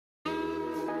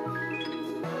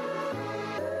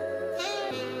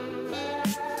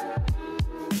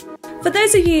For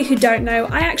those of you who don't know,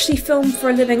 I actually film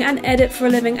for a living and edit for a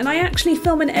living, and I actually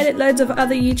film and edit loads of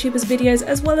other YouTubers' videos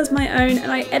as well as my own,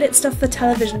 and I edit stuff for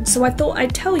television, so I thought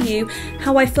I'd tell you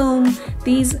how I film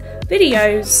these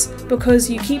videos because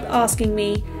you keep asking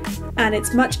me and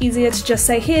it's much easier to just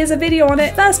say here's a video on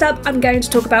it. First up, I'm going to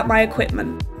talk about my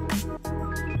equipment.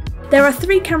 There are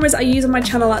 3 cameras I use on my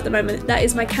channel at the moment. That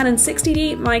is my Canon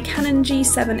 60D, my Canon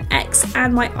G7X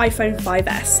and my iPhone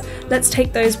 5S. Let's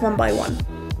take those one by one.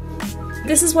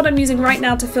 This is what I'm using right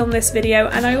now to film this video,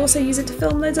 and I also use it to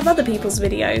film loads of other people's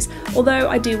videos, although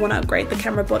I do want to upgrade the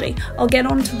camera body. I'll get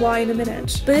on to why in a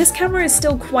minute. But this camera is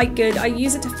still quite good. I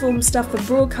use it to film stuff for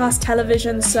broadcast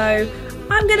television, so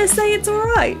I'm gonna say it's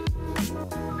alright.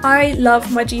 I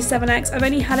love my G7X. I've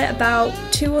only had it about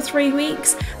 2 or 3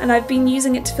 weeks and I've been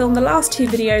using it to film the last 2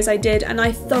 videos I did, and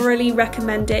I thoroughly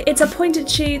recommend it. It's a point and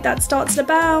shoot that starts at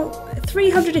about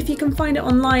 $300 if you can find it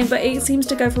online, but it seems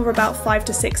to go for about $500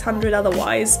 to $600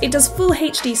 otherwise. It does full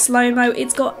HD slow-mo,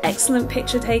 it's got excellent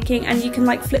picture taking, and you can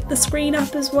like flip the screen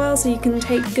up as well so you can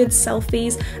take good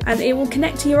selfies, and it will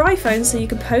connect to your iPhone so you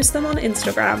can post them on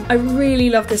Instagram. I really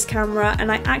love this camera,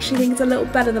 and I actually think it's a little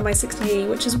better than my 60E,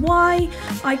 which is why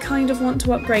I kind of want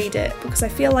to upgrade it, because I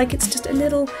feel like it's just a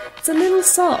little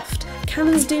soft.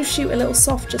 Canons do shoot a little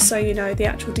soft, just so you know. The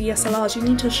actual DSLRs, you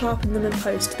need to sharpen them in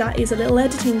post. That is a little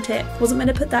editing tip. Wasn't meant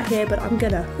to put that here, but I'm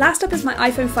gonna. Last up is my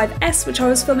iPhone 5S, which I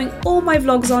was filming all my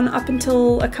vlogs on up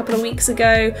until a couple of weeks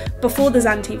ago, before the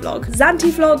Zanti vlog.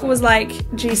 Zanti vlog was like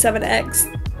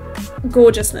G7X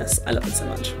gorgeousness. I love it so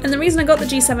much. And the reason I got the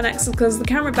G7X is because the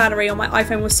camera battery on my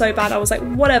iPhone was so bad, I was like,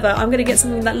 whatever, I'm gonna get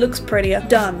something that looks prettier.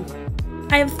 Done.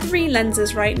 I have 3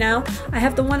 lenses right now. I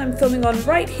have the one I'm filming on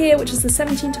right here, which is the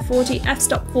 17-40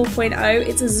 f-stop 4.0.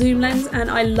 It's a zoom lens and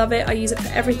I love it. I use it for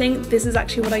everything. This is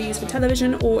actually what I use for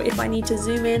television, or if I need to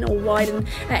zoom in or widen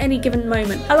at any given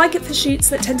moment. I like it for shoots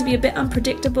that tend to be a bit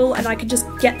unpredictable and I can just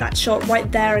get that shot right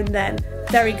there and then.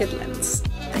 Very good lens.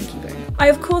 Thank you, Boom. I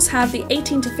of course have the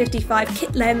 18-55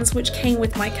 kit lens, which came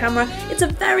with my camera. It's a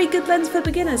very good lens for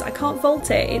beginners. I can't fault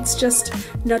it. It's just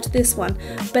not this one,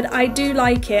 but I do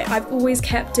like it. I've always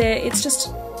kept it.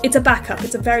 It's a backup.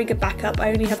 It's a very good backup. I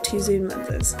only have 2 zoom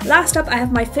lenses. Last up, I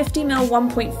have my 50mm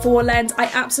 1.4 lens. I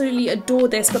absolutely adore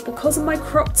this, but because of my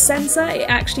cropped sensor, it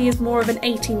actually is more of an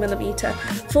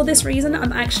 80mm. For this reason,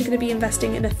 I'm actually going to be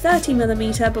investing in a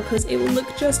 30mm because it will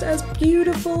look just as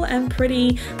beautiful and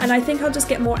pretty, and I think I'll just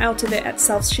get more out of it at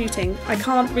self-shooting. I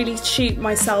can't really shoot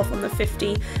myself on the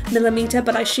 50mm,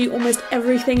 but I shoot almost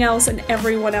everything else and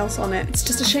everyone else on it. It's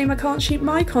just a shame I can't shoot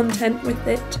my content with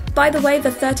it. By the way,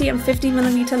 the 30 and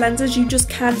 50mm lenses, you just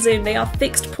can't zoom. They are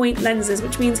fixed point lenses,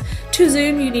 which means to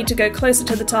zoom you need to go closer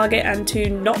to the target, and to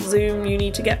not zoom you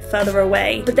need to get further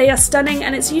away. But they are stunning,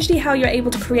 and it's usually how you're able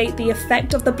to create the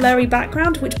effect of the blurry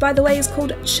background, which by the way is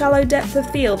called shallow depth of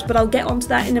field, but I'll get onto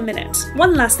that in a minute.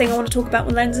 One last thing I want to talk about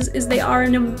with lenses is they are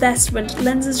an investment.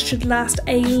 Lenses should last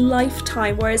a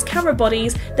lifetime, whereas camera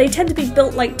bodies, they tend to be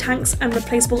built like tanks and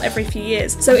replaceable every few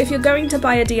years. So if you're going to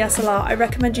buy a DSLR, I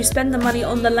recommend you spend the money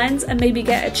on the lens and maybe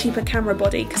get a cheaper camera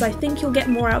body, because I think you'll get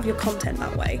more out of your content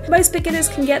that way. Most beginners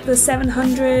can get the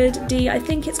 700D, I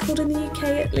think it's called in the UK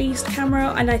at least,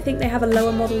 camera, and I think they have a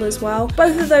lower model as well.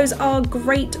 Both of those are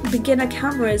great beginner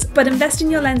cameras, but invest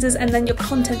in your lenses and then your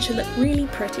content should look really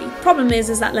pretty. Problem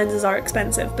is that lenses are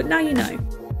expensive, but now you know.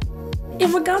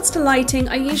 In regards to lighting,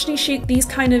 I usually shoot these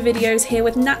kind of videos here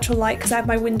with natural light because I have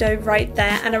my window right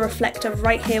there and a reflector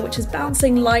right here which is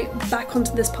bouncing light back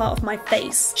onto this part of my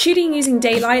face. Shooting using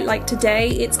daylight, like today,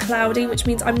 it's cloudy, which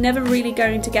means I'm never really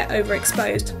going to get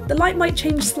overexposed. The light might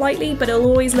change slightly, but it'll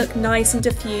always look nice and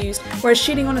diffused, whereas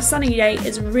shooting on a sunny day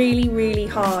is really, really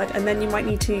hard, and then you might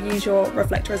need to use your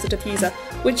reflector as a diffuser,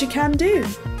 which you can do.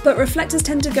 But reflectors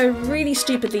tend to go really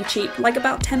stupidly cheap, like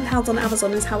about £10 on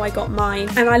Amazon is how I got mine,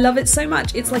 and I love it so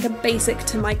much. It's like a basic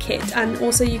to my kit, and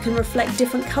also you can reflect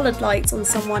different coloured lights on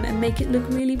someone and make it look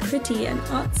really pretty and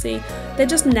artsy. They're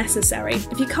just necessary.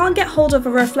 If you can't get hold of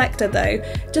a reflector though,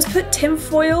 just put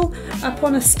tinfoil up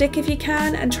on a stick if you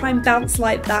can and try and bounce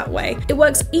light that way. It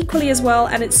works equally as well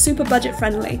and it's super budget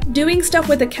friendly. Doing stuff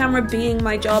with a camera being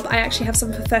my job, I actually have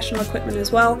some professional equipment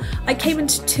as well. I came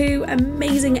into 2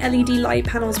 amazing LED light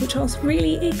panels which are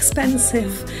really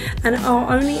expensive and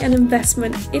are only an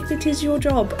investment if it is your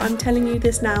job. I'm telling you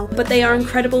this now, but they are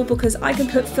incredible because I can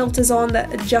put filters on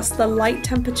that adjust the light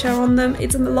temperature on them.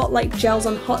 It's a lot like gels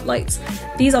on hot lights.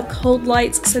 These are cold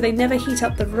lights, so they never heat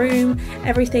up the room.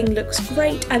 Everything looks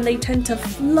great and they tend to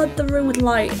flood the room with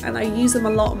light, and I use them a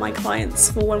lot on my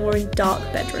clients for when we're in dark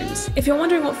bedrooms. If you're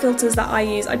wondering what filters that I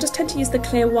use, I just tend to use the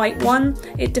clear white one.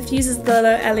 It diffuses the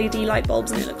LED light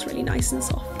bulbs and it looks really nice and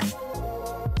soft.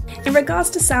 In regards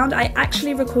to sound, I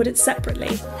actually record it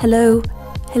separately. Hello,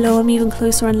 I'm even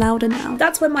closer and louder now.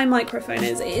 That's where my microphone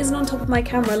is. It isn't on top of my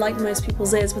camera like most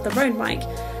people's is with a Rode mic.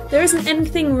 There isn't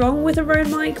anything wrong with a Rode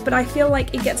mic, but I feel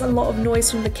like it gets a lot of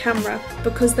noise from the camera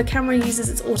because the camera uses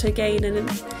its auto gain and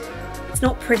it's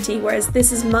not pretty, whereas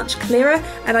this is much clearer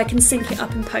and I can sync it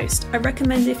up in post. I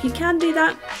recommend if you can do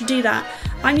that, do that.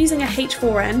 I'm using a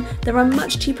H4n, there are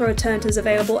much cheaper alternatives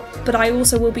available, but I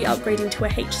also will be upgrading to a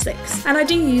H6. And I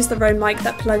do use the Rode mic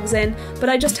that plugs in, but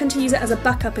I just tend to use it as a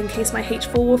backup in case my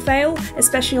H4 will fail,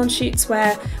 especially on shoots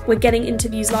where we're getting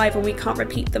interviews live and we can't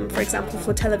repeat them, for example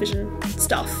for television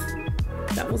stuff.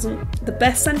 That wasn't the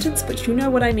best sentence, but you know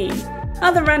what I mean.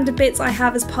 Other random bits I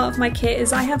have as part of my kit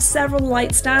is I have several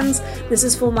light stands. This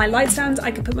is for my light stands.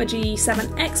 I could put my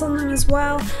G7X on them as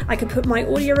well. I could put my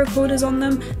audio recorders on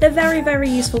them. They're very, very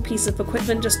useful piece of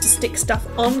equipment just to stick stuff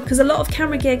on, because a lot of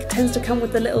camera gear tends to come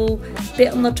with the little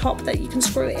bit on the top that you can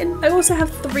screw it in. I also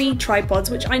have 3 tripods,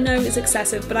 which I know is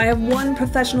excessive, but I have one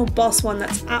professional Boss one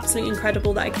that's absolutely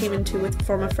incredible that I came into with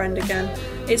from a friend again.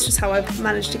 It's just how I've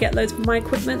managed to get loads of my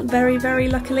equipment very, very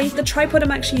luckily. The tripod I'm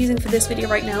actually using for this video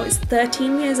right now is 13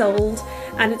 years old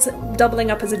and it's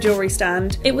doubling up as a jewellery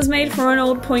stand. It was made for an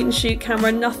old point and shoot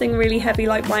camera, nothing really heavy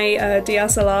like my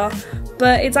DSLR,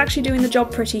 but it's actually doing the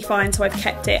job pretty fine, so I've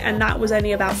kept it, and that was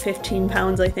only about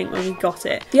 £15 I think when we got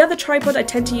it. The other tripod I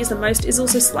tend to use the most is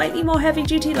also slightly more heavy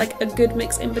duty, like a good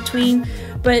mix in between,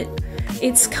 but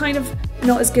it's kind of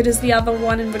not as good as the other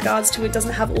one in regards to it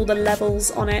doesn't have all the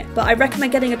levels on it. But I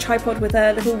recommend getting a tripod with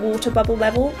a little water bubble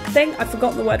level thing. I've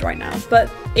forgotten the word right now,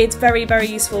 but it's very, very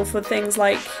useful for things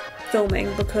like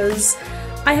filming because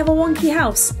I have a wonky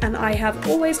house and I have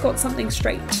always got something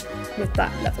straight with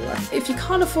that leveler. If you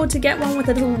can't afford to get one with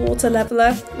a little water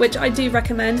leveler, which I do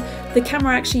recommend, the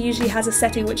camera actually usually has a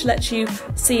setting which lets you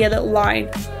see a little line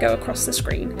go across the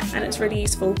screen, and it's really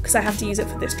useful because I have to use it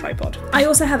for this tripod. I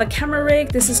also have a camera rig.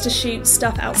 This is to shoot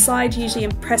stuff outside, usually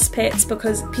in press pits,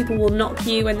 because people will knock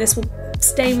you and this will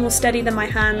stay more steady than my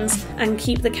hands and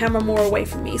keep the camera more away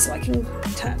from me so I can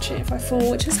catch it if I fall,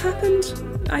 which has happened.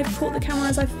 I've caught the camera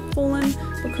as I've fallen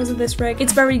because of this rig.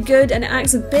 It's very good and it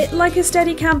acts a bit like a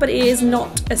Steadicam, but it is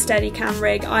not a Steadicam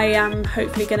rig. I am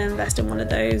hopefully going to invest in one of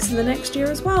those in the next year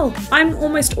as well. I'm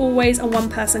almost always a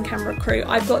one-person camera crew.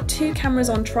 I've got 2 cameras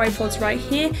on tripods right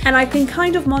here and I can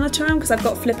kind of monitor them because I've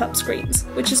got flip-up screens,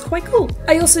 which is quite cool.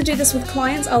 I also do this with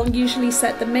clients. I'll usually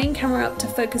set the main camera up to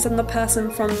focus on the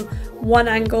person from one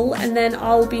angle and then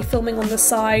I'll be filming on the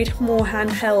side, more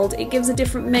handheld. It gives a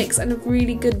different mix and a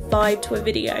really good vibe to a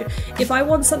video. If I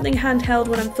want something handheld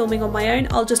when I'm filming on my own,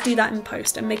 I'll just do that in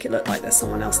post and make it look like there's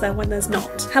someone else there when there's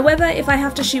not. However, if I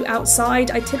have to shoot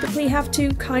outside, I typically have to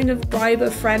kind of bribe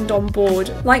a friend on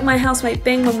board. Like my housemate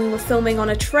Bing when we were filming on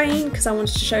a train, because I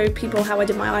wanted to show people how I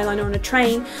did my eyeliner on a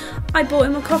train, I bought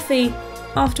him a coffee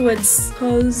afterwards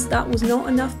because that was not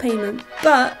enough payment,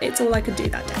 but it's all I could do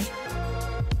that day.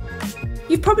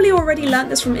 You've probably already learnt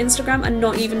this from Instagram and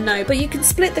not even know, but you can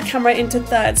split the camera into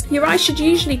thirds. Your eyes should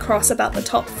usually cross about the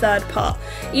top third part,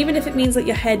 even if it means that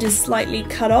your head is slightly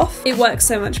cut off. It works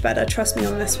so much better, trust me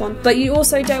on this one. But you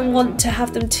also don't want to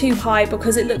have them too high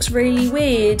because it looks really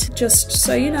weird, just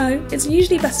so you know. It's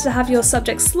usually better to have your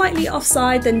subject slightly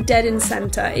offside than dead in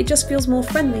centre. It just feels more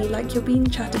friendly, like you're being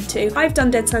chatted to. I've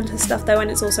done dead centre stuff though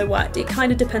and it's also worked. It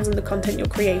kind of depends on the content you're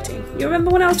creating. You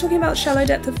remember when I was talking about shallow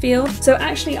depth of field? So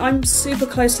actually I'm super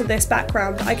close to this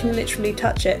background, I can literally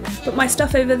touch it, but my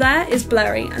stuff over there is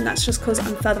blurry and that's just because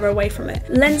I'm further away from it.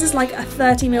 Lenses like a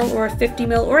 30mm or a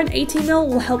 50mm or an 80mm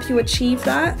will help you achieve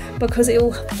that because it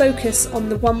will focus on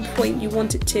the one point you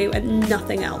want it to and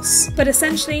nothing else. But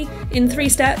essentially in 3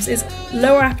 steps is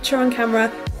lower aperture on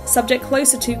camera, subject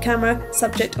closer to camera,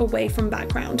 subject away from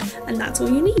background, and that's all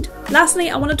you need. Lastly,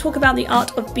 I want to talk about the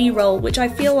art of B-roll, which I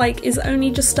feel like is only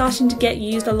just starting to get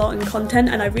used a lot in content,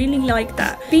 and I really like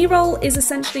that. B-roll is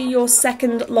essentially your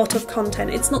second lot of content.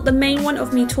 It's not the main one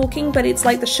of me talking, but it's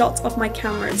like the shots of my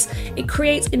cameras. It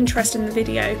creates interest in the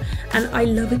video, and I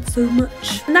love it so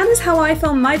much. And that is how I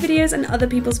film my videos and other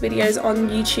people's videos on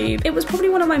YouTube. It was probably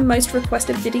one of my most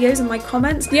requested videos in my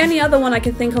comments. The only other one I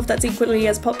can think of that's equally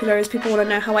as popular is people want to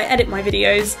know how I edit my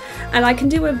videos, and I can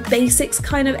do a basics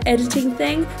kind of editing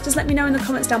thing. Just let me know in the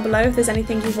comments down below if there's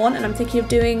anything you want, and I'm thinking of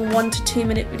doing 1 to 2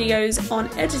 minute videos on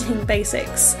editing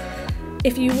basics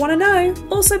if you want to know.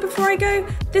 Also, before I go,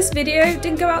 this video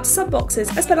didn't go out to sub boxes.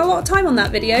 I spent a lot of time on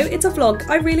that video. It's a vlog.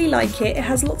 I really like it. It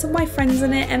has lots of my friends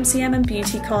in it, MCM and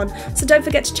BeautyCon, so don't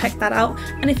forget to check that out.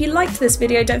 And if you liked this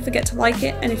video, don't forget to like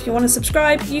it, and if you want to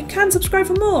subscribe, you can subscribe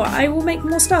for more. I will make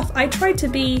more stuff. I try to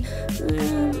be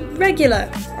regular.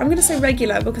 I'm going to say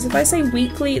regular because if I say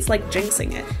weekly, it's like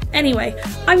jinxing it. Anyway,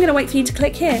 I'm going to wait for you to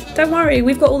click here. Don't worry,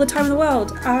 we've got all the time in the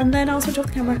world. And then I'll switch off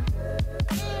the camera.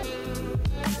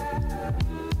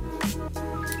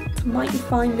 It's a mighty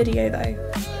fine video though.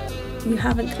 You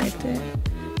haven't clicked it.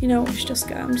 You know what, we should just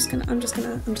go. I'm just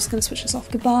gonna switch this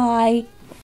off. Goodbye.